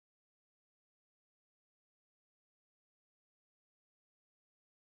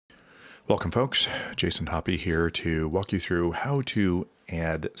Welcome folks, Jason Hoppy here to walk you through how to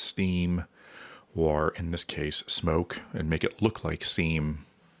add steam, or in this case smoke, and make it look like steam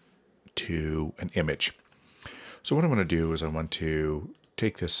to an image. So what I want to do is I want to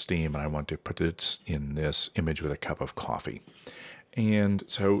take this steam and I want to put it in this image with a cup of coffee. And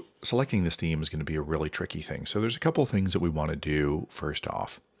so selecting the steam is going to be a really tricky thing. So there's a couple of things that we want to do first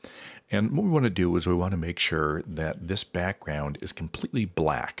off. And what we want to do is we want to make sure that this background is completely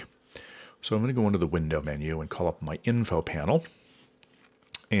black. So I'm going to go into the window menu and call up my info panel.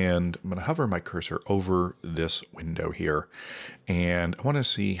 And I'm going to hover my cursor over this window here. And I want to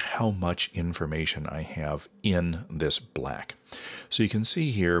see how much information I have in this black. So you can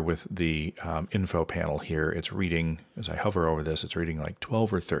see here with the info panel here, it's reading, as I hover over this, it's reading like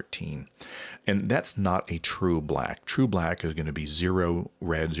 12 or 13. And that's not a true black. True black is going to be 0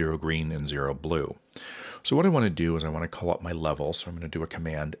 red, 0 green, and 0 blue. So what I want to do is I want to call up my levels. So I'm going to do a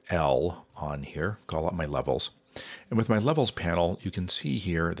command L on here, call up my levels. And with my levels panel, you can see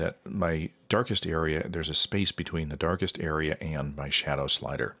here that my darkest area, there's a space between the darkest area and my shadow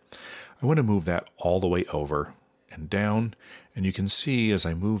slider. I want to move that all the way over and down. And you can see as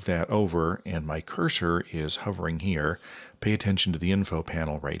I move that over and my cursor is hovering here, pay attention to the info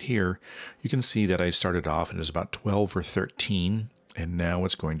panel right here. You can see that I started off and it was about 12 or 13. And now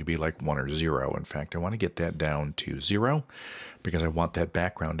it's going to be like 1 or 0. In fact, I want to get that down to 0 because I want that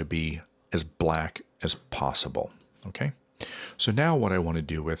background to be as black as possible. Okay. So now what I want to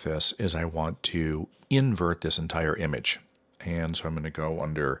do with this is I want to invert this entire image. And so I'm going to go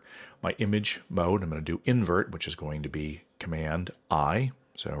under my image mode. I'm going to do invert, which is going to be command I.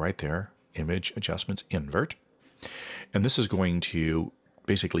 So right there, image adjustments, invert. And this is going to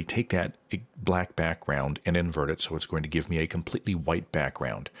basically take that black background and invert it, so it's going to give me a completely white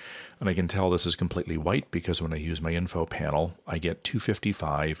background. And I can tell this is completely white because when I use my info panel, I get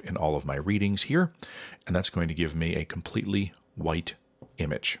 255 in all of my readings here, and that's going to give me a completely white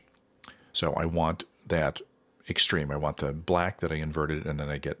image. So I want that extreme. I want the black that I inverted, and then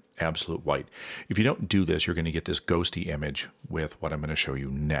I get absolute white. If you don't do this, you're going to get this ghosty image with what I'm going to show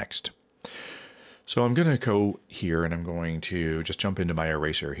you next. So I'm going to go here and I'm going to just jump into my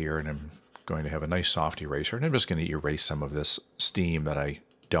eraser here, and I'm going to have a nice soft eraser, and I'm just going to erase some of this steam that I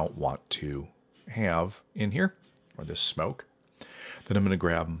don't want to have in here, or this smoke. Then I'm going to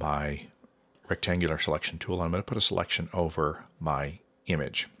grab my rectangular selection tool and I'm going to put a selection over my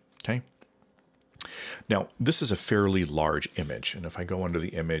image. Okay. Now this is a fairly large image, and if I go under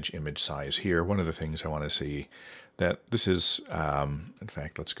the image size here, one of the things I want to see that this is, in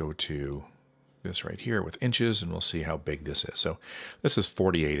fact, let's go to this right here with inches and we'll see how big this is. So this is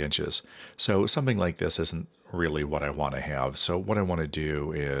 48 inches. So something like this isn't really what I want to have. So what I want to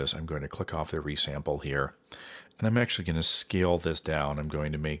do is I'm going to click off the resample here, and I'm actually going to scale this down. I'm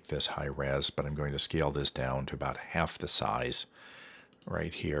going to make this high res, but I'm going to scale this down to about half the size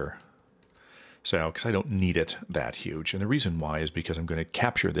right here. So, because I don't need it that huge. And the reason why is because I'm going to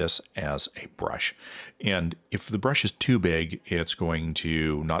capture this as a brush. And if the brush is too big, it's going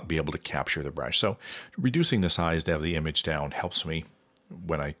to not be able to capture the brush. So reducing the size to have the image down helps me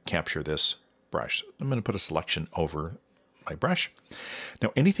when I capture this brush. I'm going to put a selection over my brush.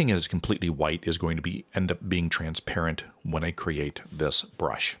 Now anything that is completely white is going to end up being transparent when I create this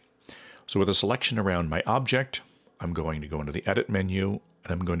brush. So with a selection around my object, I'm going to go into the edit menu,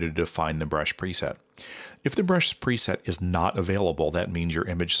 and I'm going to define the brush preset. If the brush preset is not available, that means your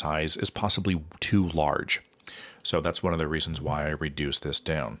image size is possibly too large. So that's one of the reasons why I reduced this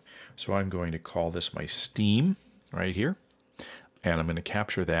down. So I'm going to call this my steam right here, and I'm going to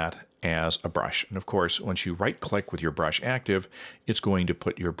capture that as a brush. And of course, once you right click with your brush active, it's going to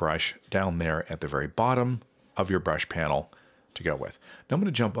put your brush down there at the very bottom of your brush panel to go with. Now I'm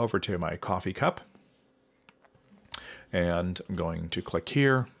going to jump over to my coffee cup. And I'm going to click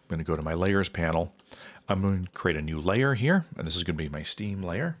here. I'm going to go to my layers panel. I'm going to create a new layer here, and this is going to be my steam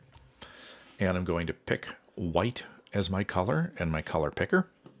layer. And I'm going to pick white as my color and my color picker.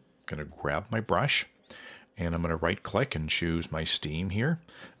 I'm going to grab my brush, and I'm going to right click and choose my steam here.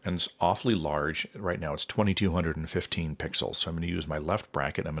 And it's awfully large. Right now it's 2215 pixels. So I'm going to use my left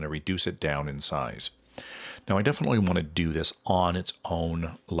bracket. I'm going to reduce it down in size. Now I definitely want to do this on its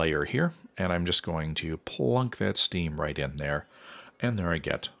own layer here, and I'm just going to plunk that steam right in there, and there I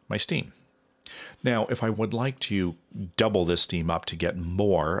get my steam. Now if I would like to double this steam up to get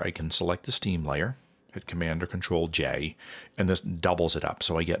more, I can select the steam layer, hit Command or Control J, and this doubles it up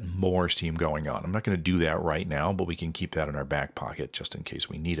so I get more steam going on. I'm not going to do that right now, but we can keep that in our back pocket just in case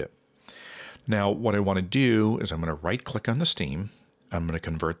we need it. Now what I want to do is I'm going to right click on the steam, I'm going to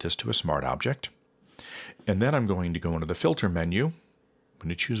convert this to a smart object. And then I'm going to go into the filter menu, I'm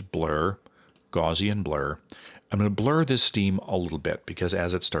going to choose blur, Gaussian blur. I'm going to blur this steam a little bit because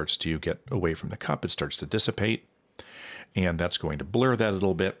as it starts to get away from the cup, it starts to dissipate. And that's going to blur that a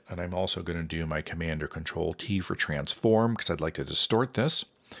little bit. And I'm also going to do my Command or Control T for transform because I'd like to distort this.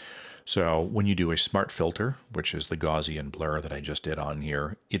 So when you do a smart filter, which is the Gaussian blur that I just did on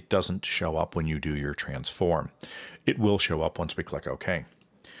here, it doesn't show up when you do your transform. It will show up once we click OK.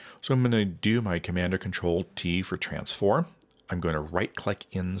 So I'm going to do my Command or Control T for transform. I'm going to right click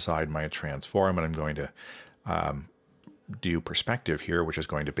inside my transform and I'm going to do perspective here, which is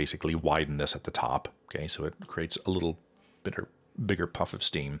going to basically widen this at the top. Okay, so it creates a little bigger puff of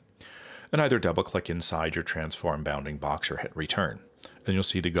steam. And either double click inside your transform bounding box or hit return. Then you'll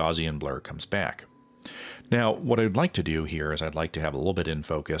see the Gaussian blur comes back. Now, what I'd like to do here is I'd like to have a little bit in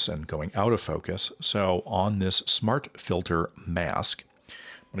focus and going out of focus. So on this smart filter mask,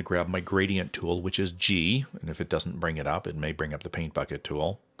 I'm going to grab my gradient tool, which is G. And if it doesn't bring it up, it may bring up the paint bucket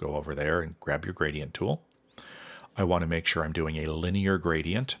tool. Go over there and grab your gradient tool. I want to make sure I'm doing a linear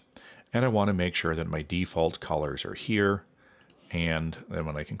gradient. And I want to make sure that my default colors are here. And then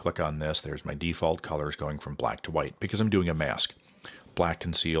when I can click on this, there's my default colors going from black to white because I'm doing a mask. Black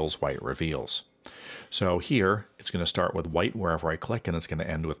conceals, white reveals. So here, it's going to start with white wherever I click, and it's going to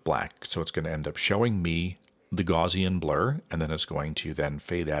end with black. So it's going to end up showing me the Gaussian blur, and then it's going to then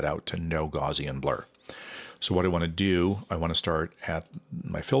fade that out to no Gaussian blur. So what I want to do, I want to start at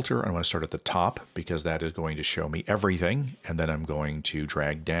my filter. I want to start at the top because that is going to show me everything. And then I'm going to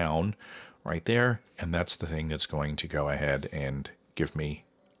drag down right there. And that's the thing that's going to go ahead and give me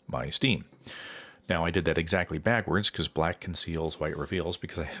my steam. Now I did that exactly backwards because black conceals, white reveals,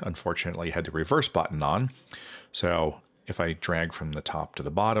 because I unfortunately had the reverse button on. So if I drag from the top to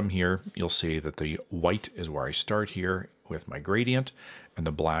the bottom here, you'll see that the white is where I start here with my gradient, and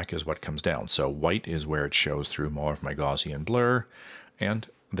the black is what comes down. So white is where it shows through more of my Gaussian blur, and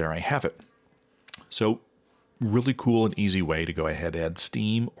there I have it. So really cool and easy way to go ahead and add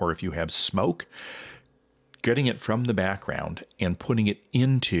steam, or if you have smoke, getting it from the background and putting it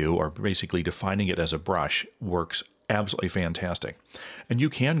into, or basically defining it as a brush, works absolutely fantastic. And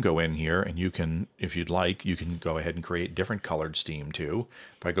you can go in here and you can, if you'd like, you can go ahead and create different colored steam too.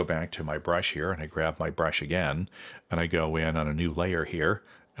 If I go back to my brush here and I grab my brush again and I go in on a new layer here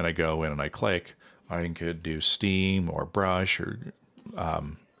and I go in and I click, I could do steam or brush or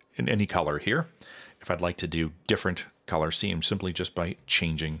in any color here. If I'd like to do different color steam simply just by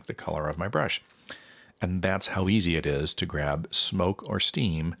changing the color of my brush. And that's how easy it is to grab smoke or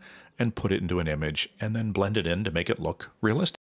steam and put it into an image and then blend it in to make it look realistic.